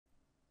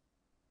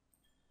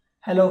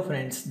Hello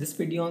friends, this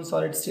video on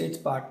solid states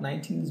part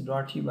 19 is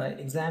brought to you by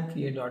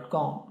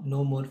examfear.com.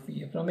 No more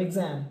fear from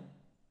exam.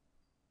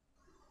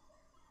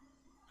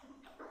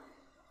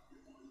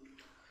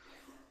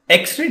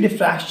 X-ray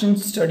diffraction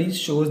studies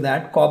shows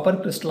that copper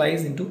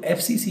crystallizes into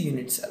FCC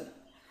unit cell.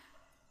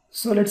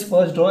 So let's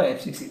first draw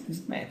FCC. This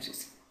is my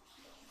FCC.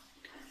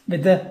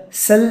 With a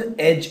cell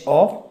edge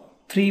of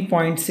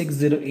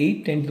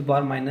 3.608 10 to the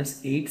power minus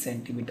 8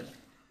 centimeter.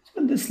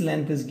 So this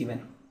length is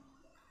given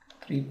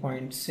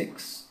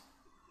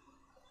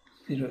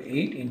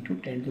 3.608 into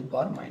 10 to the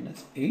power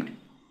minus 8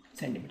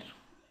 centimeter.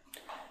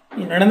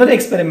 In another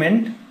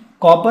experiment,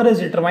 copper is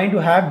determined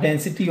to have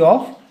density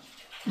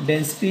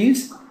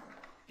is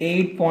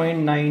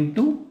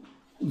 8.92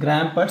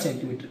 gram per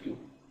centimeter cube.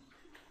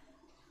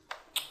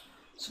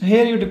 So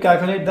here you have to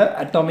calculate the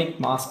atomic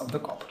mass of the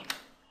copper.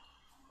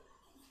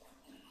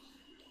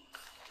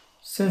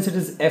 Since it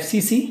is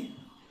FCC,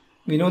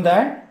 we know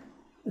that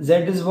Z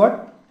is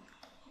what?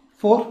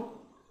 4.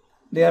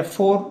 There are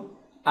 4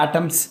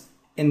 atoms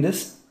in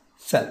this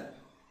cell.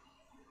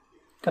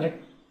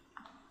 Correct?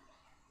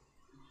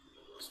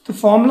 So the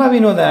formula we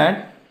know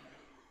that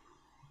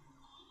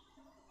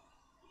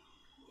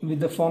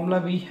with the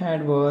formula we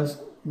had was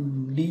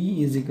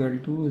D is equal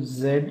to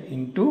Z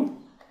into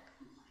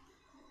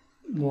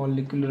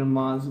molecular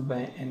mass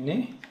by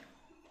Na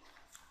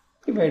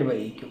divided by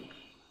AQ.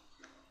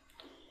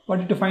 What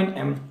did to find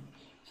M?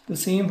 So the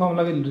same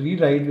formula we'll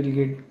rewrite, we'll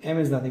get M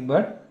is nothing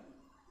but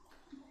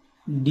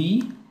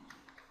D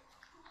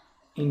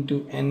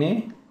into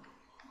Na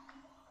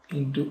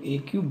into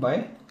AQ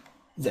by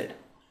Z.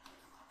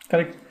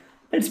 Correct?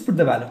 Let's put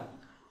the value.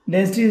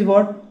 Density is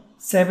what?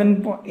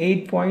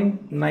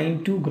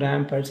 8.92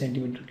 gram per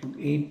centimeter cube.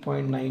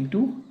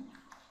 8.92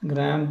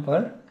 gram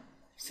per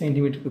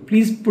centimeter cube.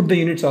 Please put the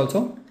units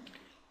also.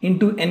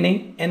 Into Na.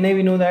 Na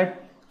we know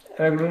that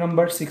regular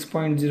number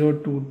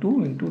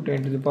 6.022 into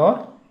 10 to the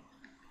power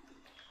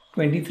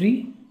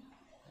 23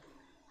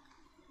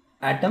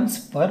 atoms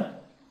per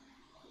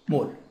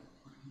mole.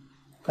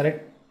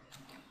 Correct?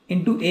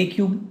 Into A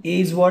cube.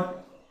 A is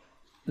what?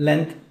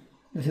 Length.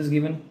 This is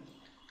given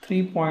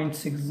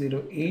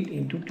 3.608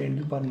 into 10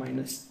 to the power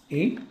minus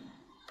 8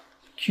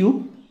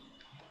 cube,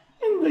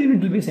 and the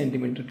unit will be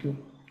centimeter cube.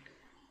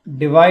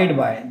 Divide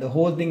by, the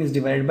whole thing is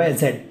divided by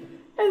Z,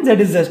 and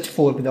Z is just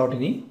 4 without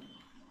any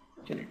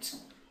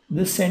units.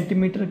 This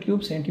centimeter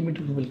cube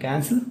will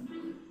cancel,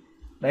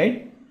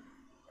 right?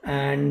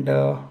 And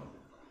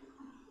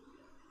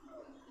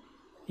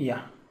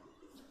yeah.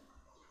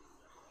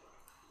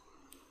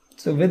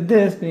 So with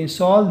this, when you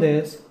solve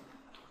this,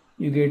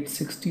 you get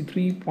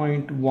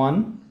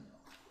 63.1.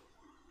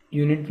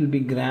 Unit will be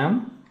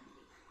gram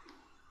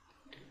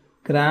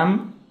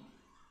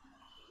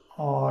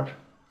or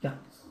yeah,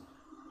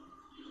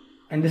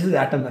 and this is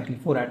atoms, actually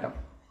 4 atoms.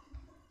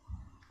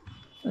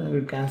 So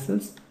it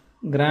cancels.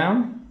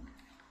 Gram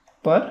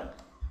per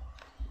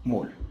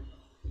mole.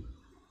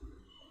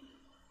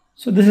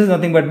 So this is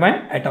nothing but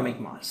my atomic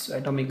mass. So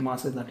atomic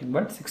mass is nothing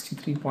but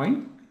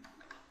 63.1,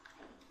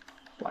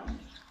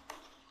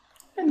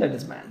 and that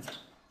is my answer.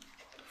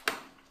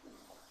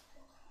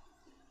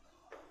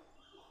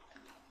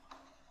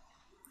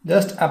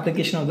 Just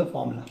application of the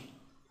formula.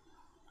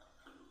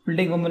 We'll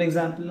take one more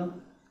example now.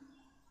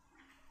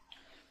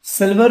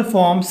 Silver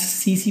forms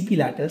CCP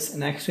lattice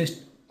and X-ray.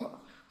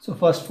 So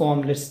first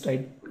form, let's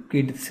create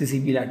the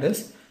CCP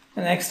lattice.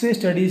 And X-ray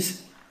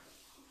studies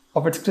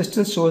of its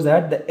crystals shows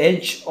that the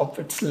edge of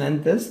its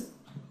length is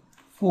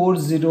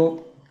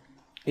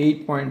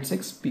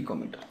 408.6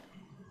 picometer.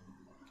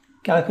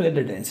 Calculate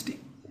the density.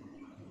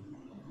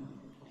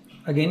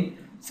 Again,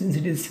 since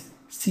it is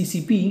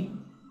CCP,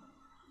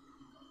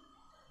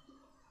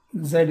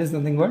 Z is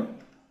nothing but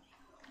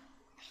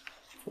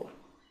 4.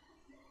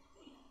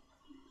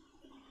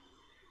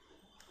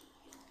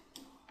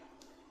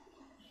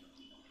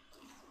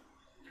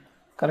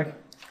 Correct.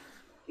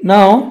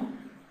 Now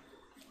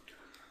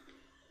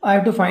I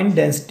have to find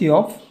density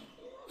of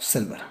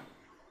silver.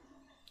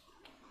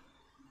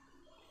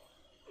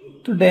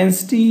 To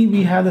density,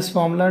 we have this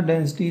formula: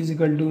 density is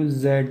equal to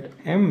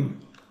Zm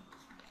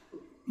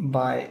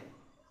by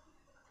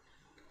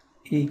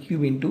A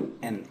cube into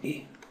Na.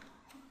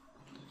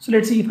 So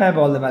let's see if I have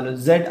all the values.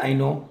 Z I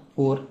know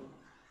 4.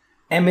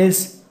 M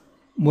is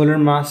molar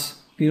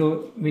mass. We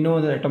know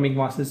the atomic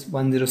mass is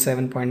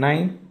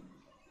 107.9.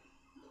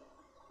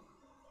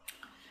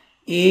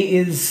 A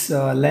is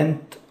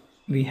length.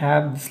 We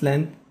have this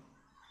length.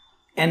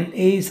 Na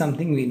is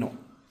something we know,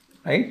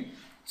 right?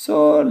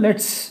 So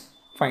let's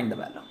find the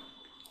value.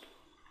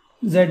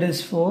 Z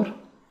is 4.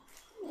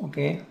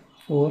 Okay,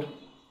 4.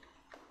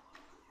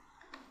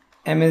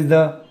 M is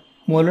the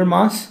molar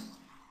mass.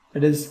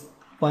 That is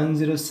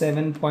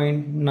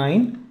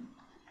 107.9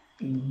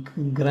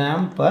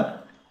 gram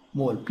per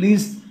mole.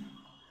 Please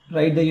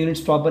write the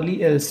units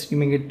properly, else you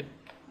may get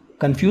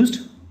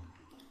confused.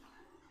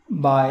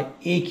 By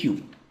A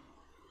cube.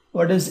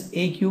 What is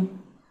A cube?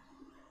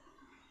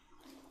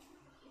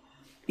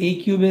 A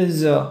cube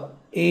is A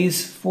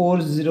is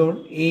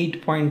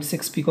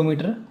 408.6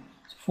 picometer.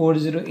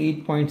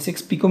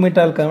 408.6 picometer.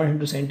 I'll convert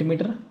into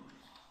centimeter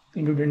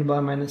into 10 to the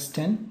power minus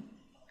 10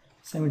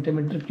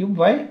 centimeter cube.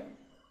 Why?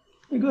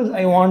 Because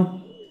I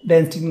want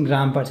density in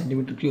gram per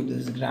centimeter cube.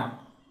 This is gram.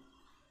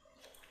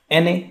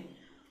 Na.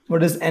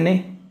 What is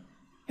Na?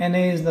 Na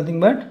is nothing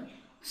but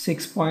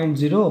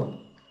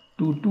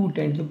 6.022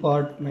 10 to the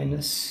power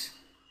minus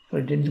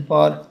 10 to the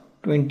power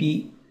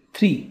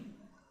 23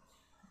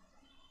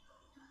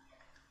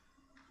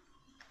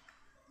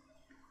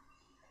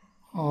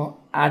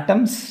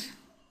 atoms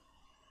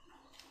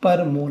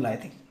per mole, I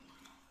think.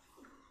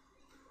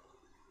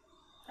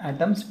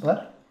 Atoms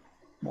per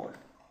mole.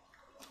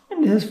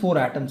 And this is 4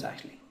 atoms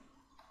actually.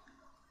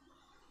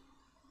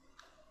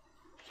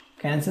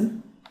 Cancel.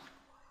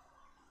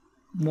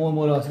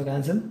 Mole also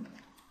cancel.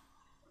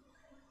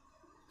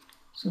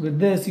 So with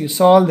this, you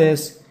solve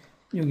this,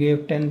 you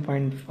give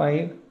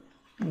 10.5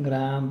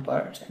 gram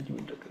per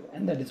centimeter cube,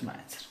 and that is my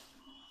answer.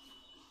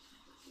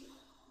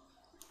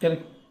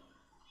 Correct.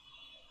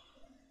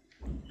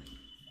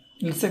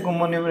 Let's take one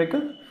more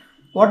numerical.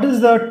 What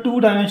is the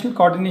two-dimensional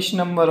coordination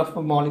number of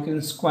a molecule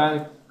in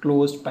square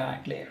closed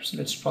packed layer? So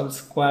let's draw the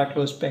square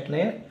closed packed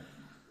layer.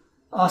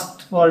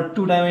 Asked for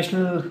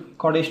two-dimensional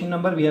coordination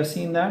number. We have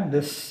seen that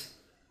this,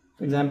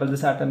 for example,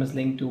 this atom is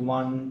linked to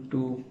 1,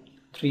 2,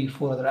 3,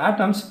 4 other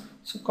atoms.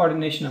 So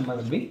coordination number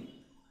will be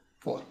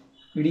 4.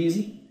 Pretty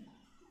easy.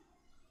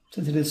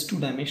 Since it is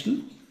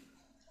two-dimensional,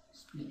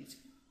 it's pretty easy.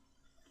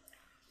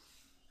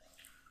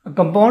 A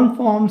compound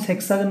forms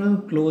hexagonal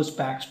closed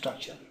packed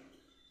structure.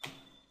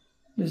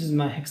 This is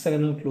my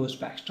hexagonal closed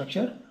packed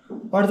structure.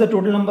 What is the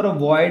total number of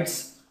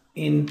voids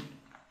in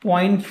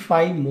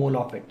 0.5 mole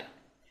of it?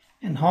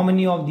 And how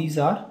many of these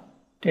are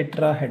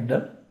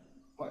tetrahedral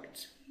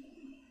voids?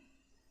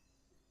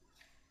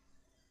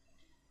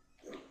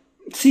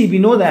 See, we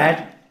know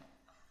that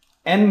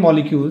n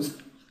molecules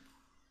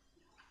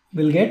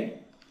will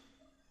get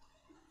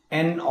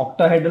n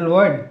octahedral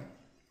void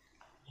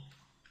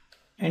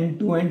and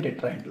 2n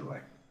tetrahedral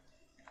void.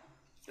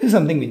 This is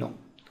something we know.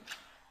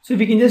 So if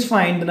we can just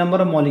find the number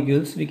of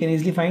molecules, we can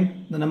easily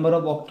find the number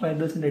of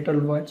octahedrals and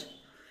tetrahedral voids.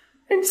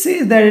 It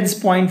says that it's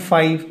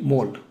 0.5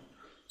 mole.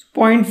 So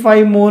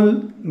 0.5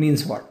 mole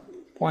means what?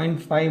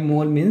 0.5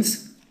 mole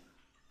means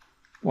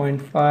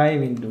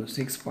 0.5 into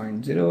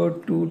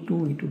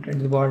 6.022 into 10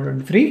 to the power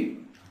 23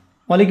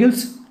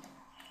 molecules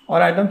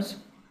or atoms.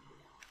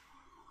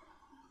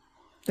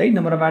 Right?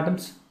 Number of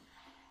atoms.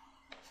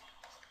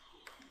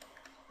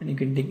 And you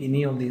can take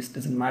any of these,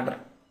 doesn't matter.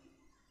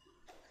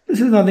 This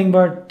is nothing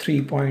but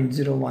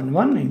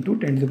 3.011 into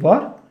 10 to the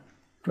power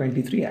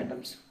 23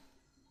 atoms.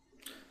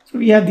 So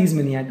we have these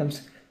many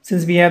atoms.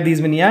 Since we have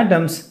these many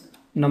atoms,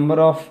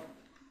 number of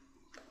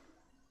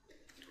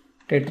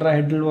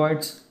tetrahedral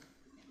voids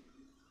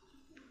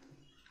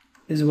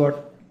is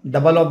what?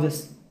 Double of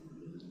this.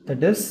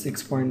 That is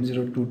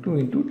 6.022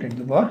 into 10 to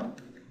the power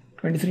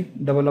 23.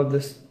 Double of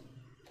this.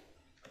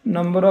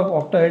 Number of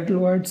octahedral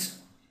voids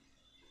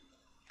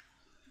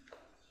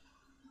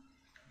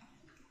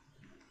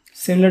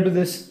similar to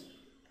this,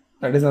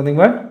 that is nothing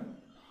but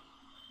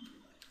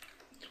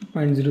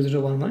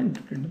 0.0011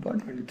 into 10 to the power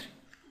 23.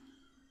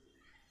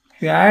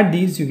 If you add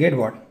these, you get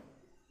what?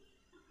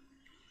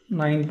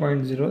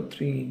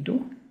 9.03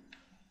 into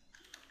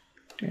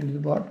 10 to the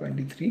power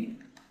 23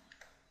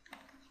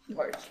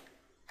 voids.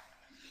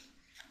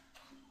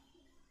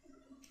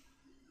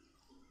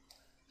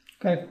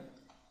 Okay.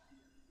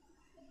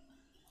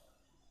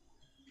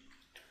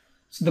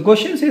 So the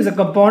question says a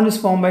compound is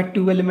formed by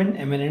two elements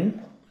M and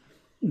N.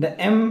 The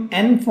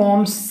N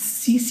forms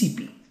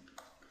CCP.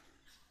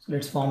 So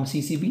let's form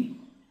CCP.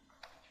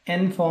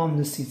 N forms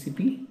the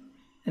CCP.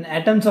 And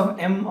atoms of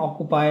M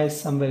occupy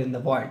somewhere in the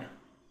void.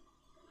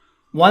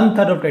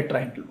 1/3 of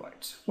tetrahedral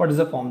voids. What is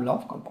the formula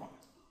of compound?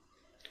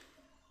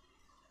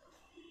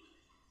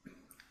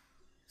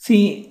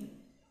 See,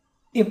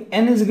 if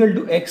N is equal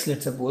to X,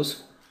 let's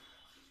suppose,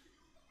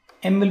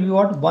 M will be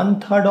what?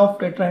 1/3 of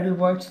tetrahedral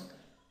voids.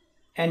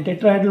 And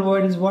tetrahedral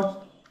void is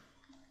what?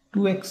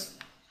 2x.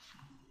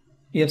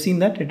 We have seen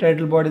that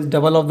tetrahedral void is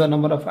double of the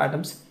number of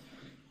atoms.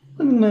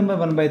 Remember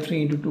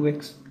 1/3 into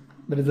 2x.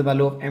 That is the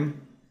value of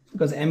M.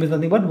 Because M is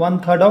nothing but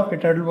 1/3 of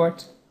tetrahedral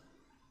voids.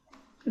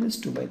 It is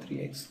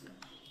 2/3x.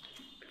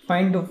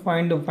 Find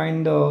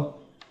the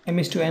M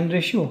is to N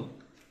ratio.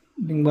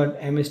 Nothing but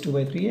M is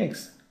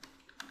 2/3x.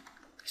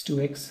 Is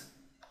 2x.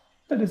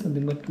 That is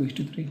nothing but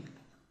 2:3.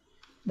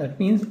 That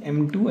means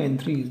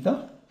M2N3 is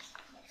the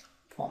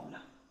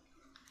formula.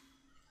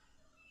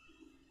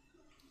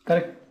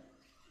 Correct.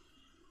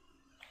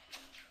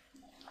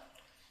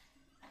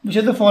 Which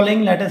of the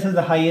following lattice has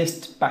the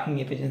highest packing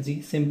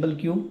efficiency? Simple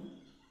cube,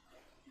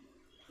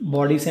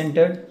 body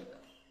centered,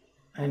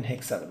 and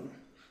hexagonal.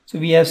 So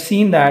we have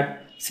seen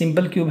that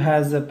simple cube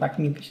has a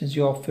packing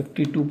efficiency of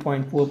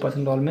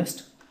 52.4%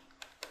 almost.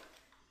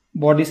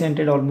 Body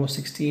centered almost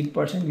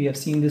 68%. We have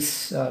seen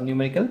this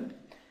numerical.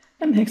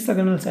 And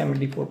hexagonal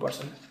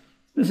 74%.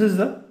 This is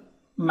the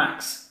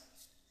max.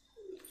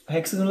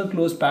 Hexagonal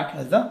closed pack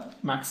has the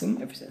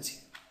maximum efficiency.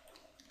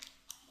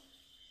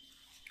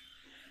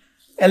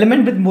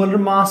 Element with molar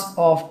mass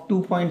of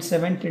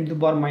 2.7 10 to the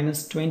power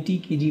minus 20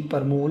 kg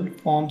per mole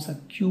forms a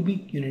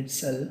cubic unit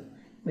cell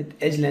with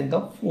edge length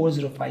of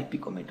 405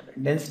 picometer.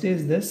 Density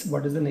is this.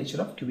 What is the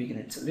nature of cubic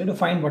unit cell? We have to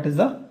find what is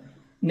the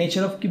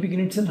nature of cubic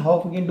unit cell. How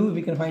we can do?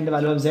 We can find the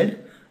value of Z.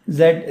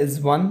 Z is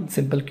 1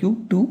 simple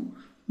cube, 2,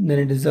 then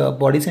it is a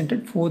body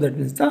centered, 4 that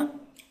means the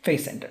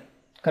face centered.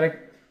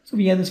 Correct? So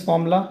we have this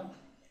formula.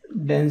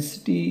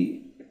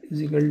 Density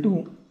is equal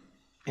to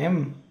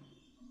M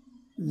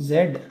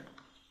Z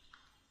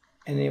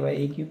Na by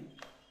A cube.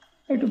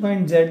 I have to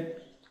find Z.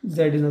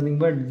 Z is nothing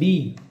but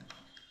D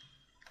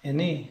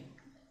Na A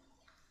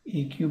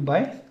cube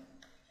by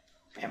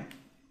M.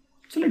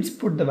 So let's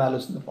put the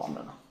values in the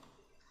formula now.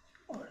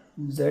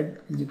 Z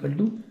is equal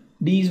to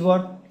D is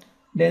what?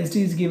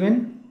 Density is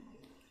given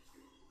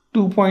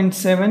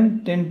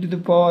 2.7 10 to the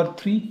power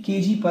 3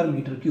 kg per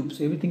meter cube.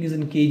 So everything is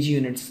in kg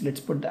units. Let's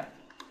put that.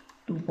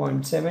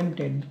 2.7 10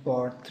 to the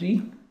power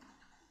 3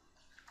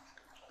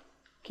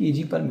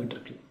 kg per meter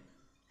cube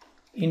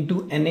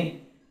into Na.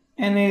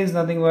 Na is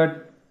nothing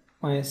but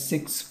minus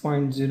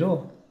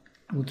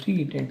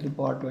 6.023 10 to the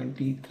power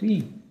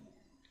 23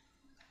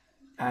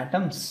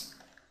 atoms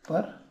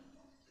per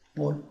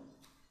mole.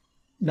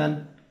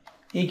 Done.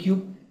 A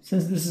cube.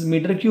 Since this is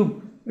meter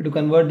cube, we have to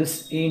convert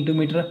this A into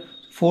meter.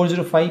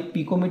 405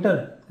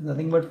 picometer is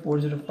nothing but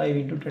 405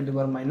 into 10 to the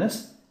power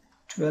minus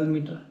 12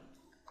 meter.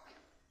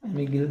 And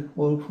we give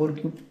 4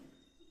 cube.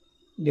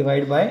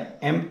 Divide by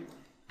M.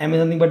 M is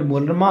nothing but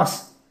molar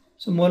mass.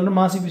 So molar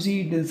mass, if you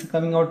see, it is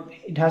coming out,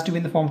 it has to be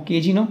in the form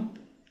kg now.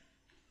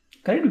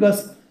 Correct?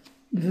 Because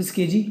this is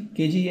kg,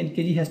 kg and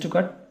kg has to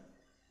cut.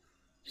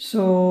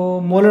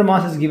 So molar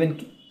mass is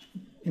given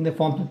in the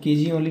form of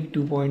kg only,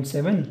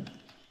 2.7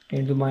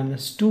 10 to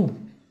minus 2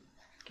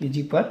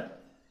 kg per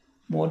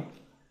mole.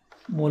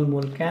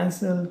 Mole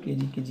cancel,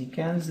 kg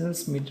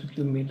cancels,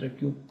 meter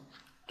cube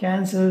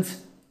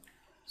cancels.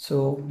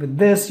 So with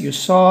this you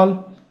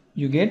solve,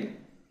 you get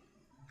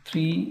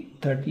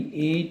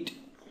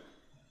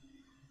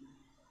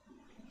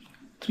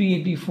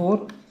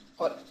 384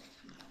 or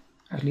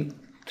actually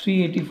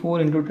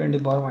 384 into 10 to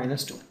the power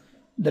minus 2.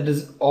 That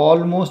is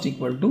almost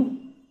equal to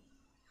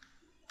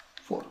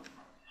 4.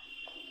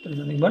 That is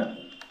nothing but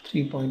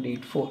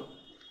 3.84.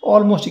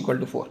 Almost equal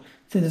to 4.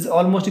 Since it's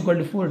almost equal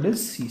to 4, it is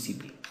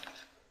CCP.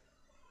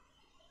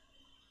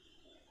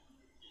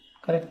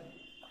 Correct?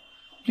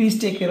 Please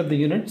take care of the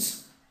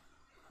units.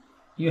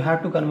 You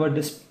have to convert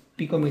this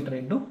picometer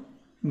into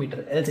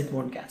meter, else it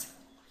won't cancel.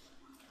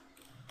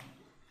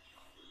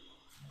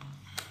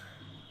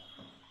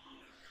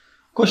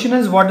 Question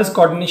is, what is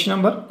coordination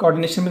number?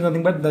 Coordination is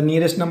nothing but the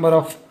nearest number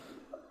of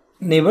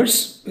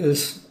neighbors.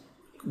 Is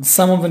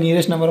sum of the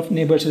nearest number of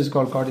neighbors is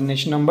called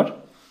coordination number.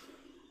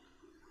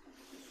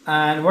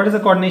 And what is the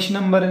coordination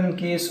number in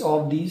case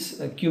of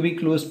these cubic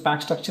closed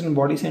packed structure and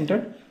body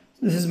centered?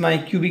 This is my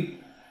cubic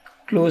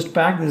closed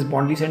pack, this is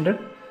body centered.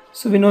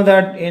 So we know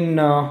that in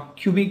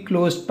cubic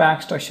closed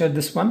packed structure,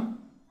 this one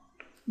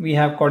we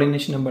have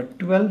coordination number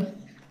 12,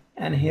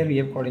 and here we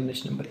have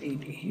coordination number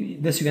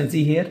 8. This you can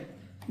see here.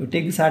 You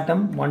take this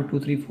atom, 1 2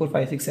 3 4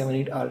 5 6 7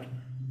 8 are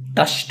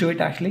touched to it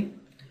actually,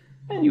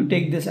 and you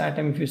take this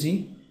atom, if you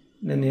see,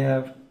 then you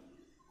have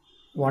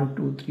 1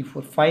 2 3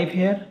 4 5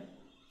 here,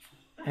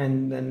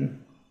 and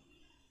then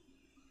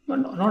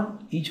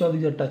not each of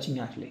these are touching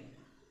actually,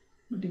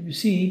 but if you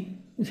see,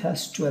 this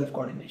has 12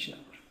 coordination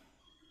number.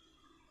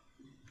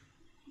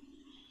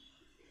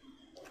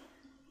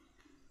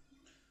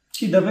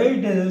 See, the way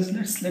it is,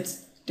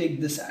 let's take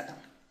this atom,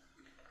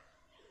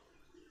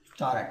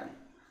 star atom.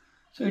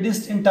 So it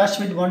is in touch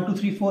with 1 2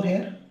 3 4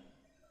 here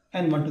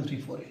and 1 2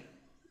 3 4 here.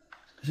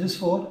 This is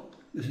 4,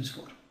 this is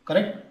 4.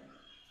 Correct?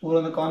 4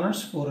 on the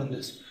corners, 4 on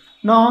this.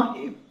 Now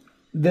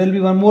there will be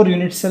one more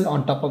unit cell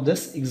on top of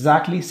this,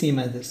 exactly same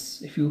as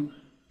this. If you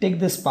take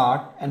this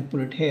part and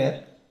put it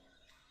here,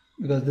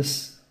 because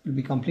this will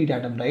be complete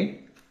atom,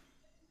 right?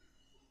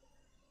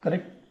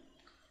 Correct?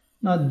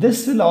 Now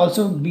this will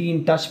also be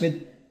in touch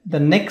with the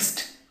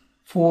next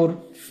 4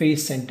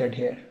 face centered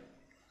here.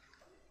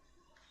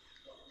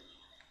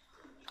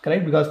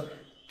 Correct? Because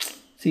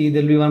see,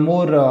 there will be one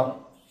more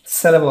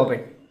cell above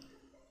it.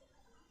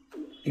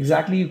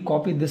 Exactly, you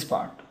copy this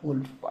part,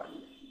 whole part,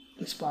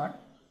 this part,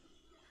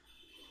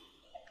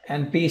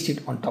 and paste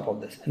it on top of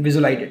this and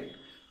visualize it,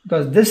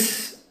 because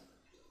this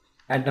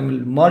atom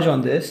will merge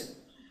on this,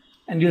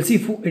 and you'll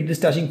see it is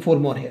touching 4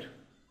 more here.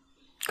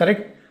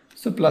 Correct?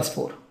 So plus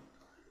 4.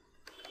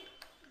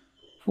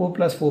 4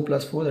 plus 4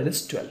 plus 4, that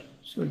is 12.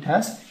 So it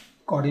has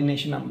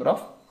coordination number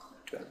of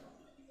 12.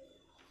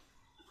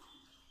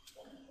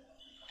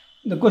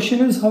 The question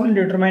is, how will you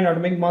determine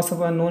atomic mass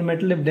of a known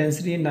metal if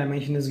density and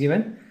dimension is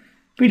given?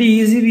 Pretty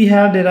easy, we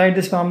have derived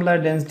this formula.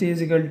 Density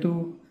is equal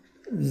to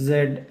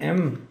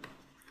Zm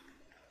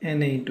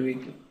Na into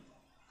Aq.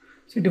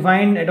 So to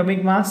find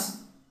atomic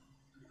mass,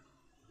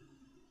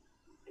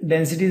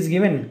 density is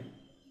given,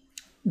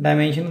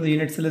 dimension of the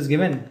unit cell is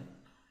given,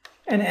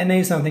 and Na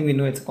is something we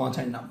know, it's a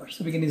constant number,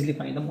 so we can easily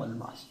find the molar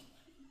mass.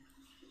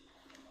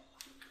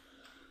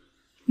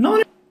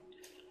 Now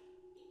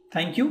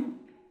Thank you.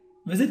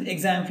 Visit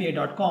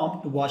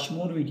examfear.com to watch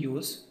more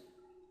videos,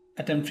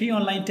 attempt free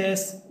online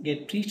tests,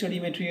 get free study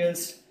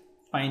materials,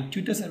 find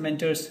tutors and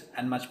mentors,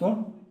 and much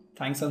more.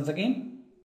 Thanks once again.